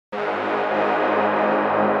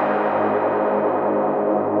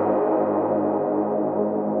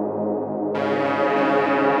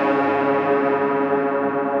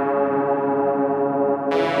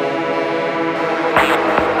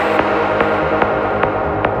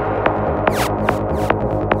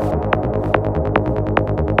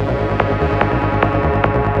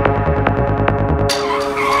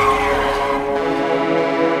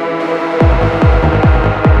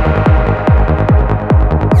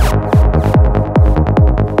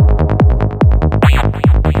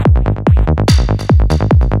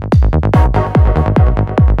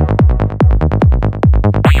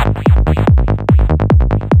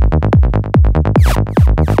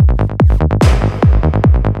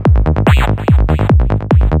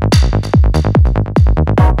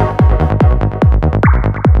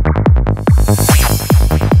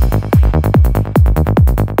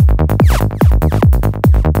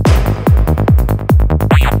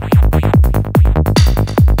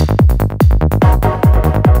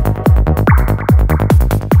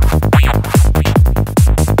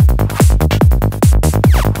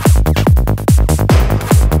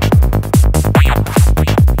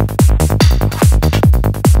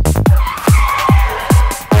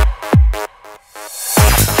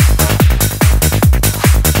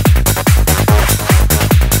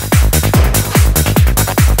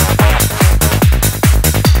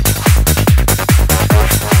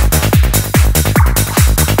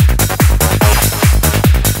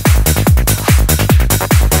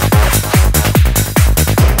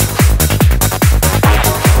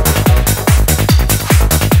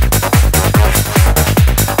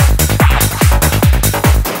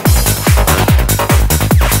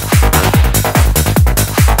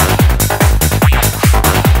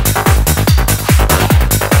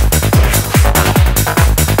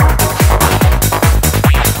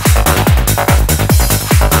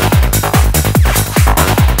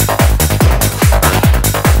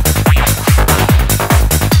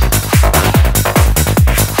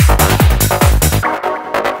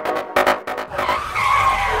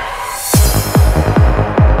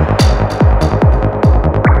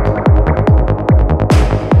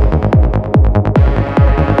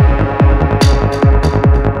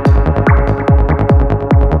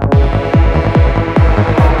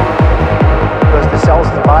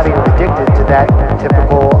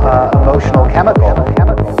typical emotional chemical.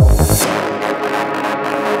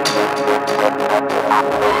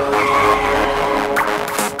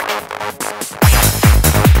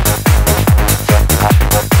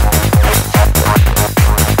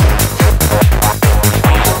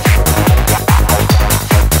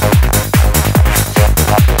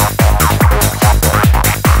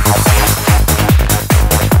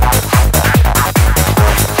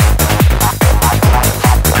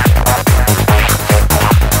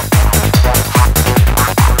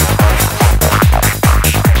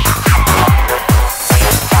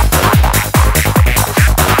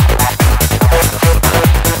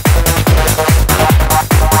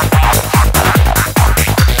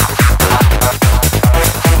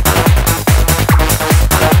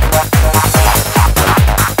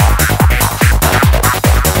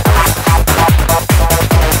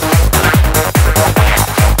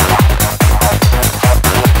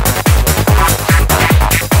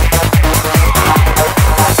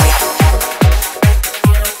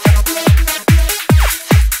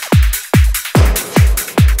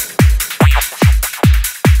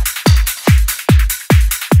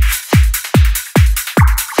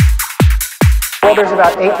 Well, there's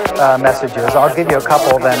about 8 messages. I'll give you a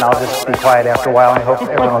couple, then I'll just be quiet after a while and hope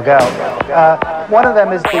everyone will go. One of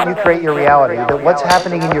them is that you create your reality, that what's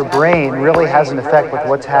happening in your brain really has an effect with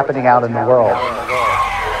what's happening out in the world.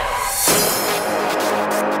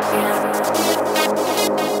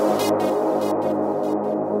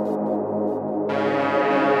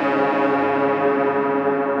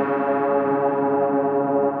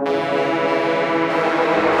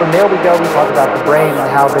 From there we go, we talk about the brain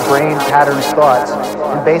and how the brain patterns thoughts.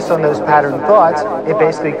 And based on those patterned thoughts, it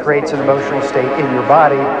basically creates an emotional state in your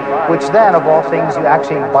body, which then, of all things, you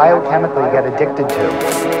actually biochemically get addicted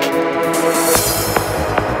to.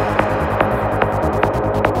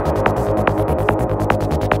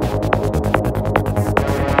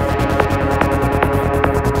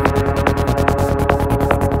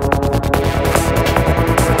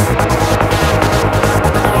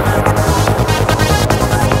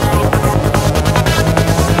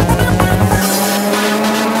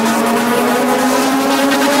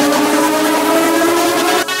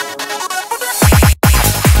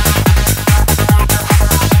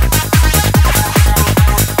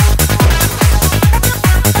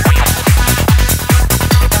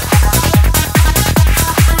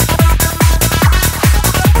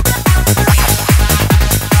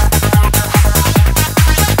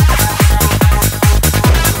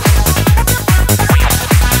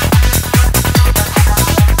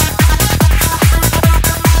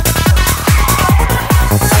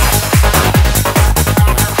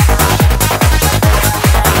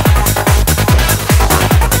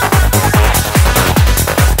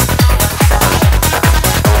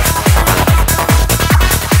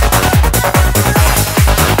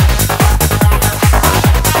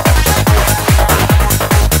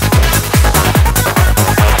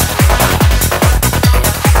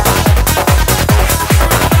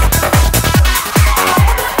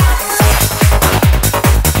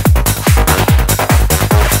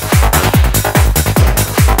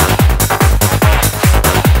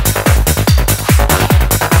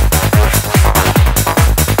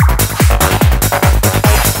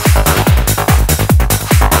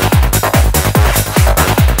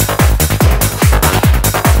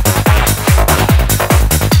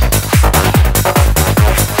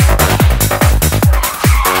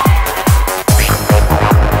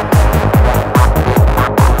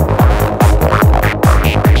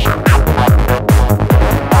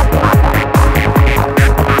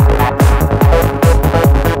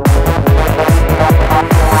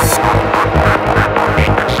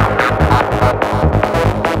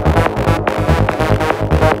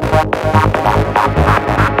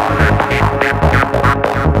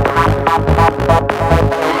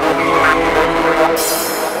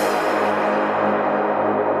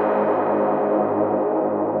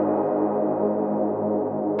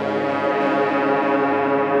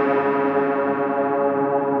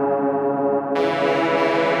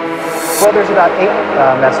 Well, there's about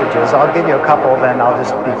 8 messages. I'll give you a couple, then I'll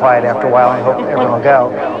just be quiet after a while and hope everyone will go.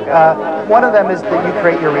 One of them is that you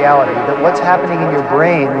create your reality, that what's happening in your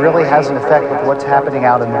brain really has an effect with what's happening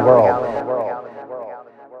out in the world.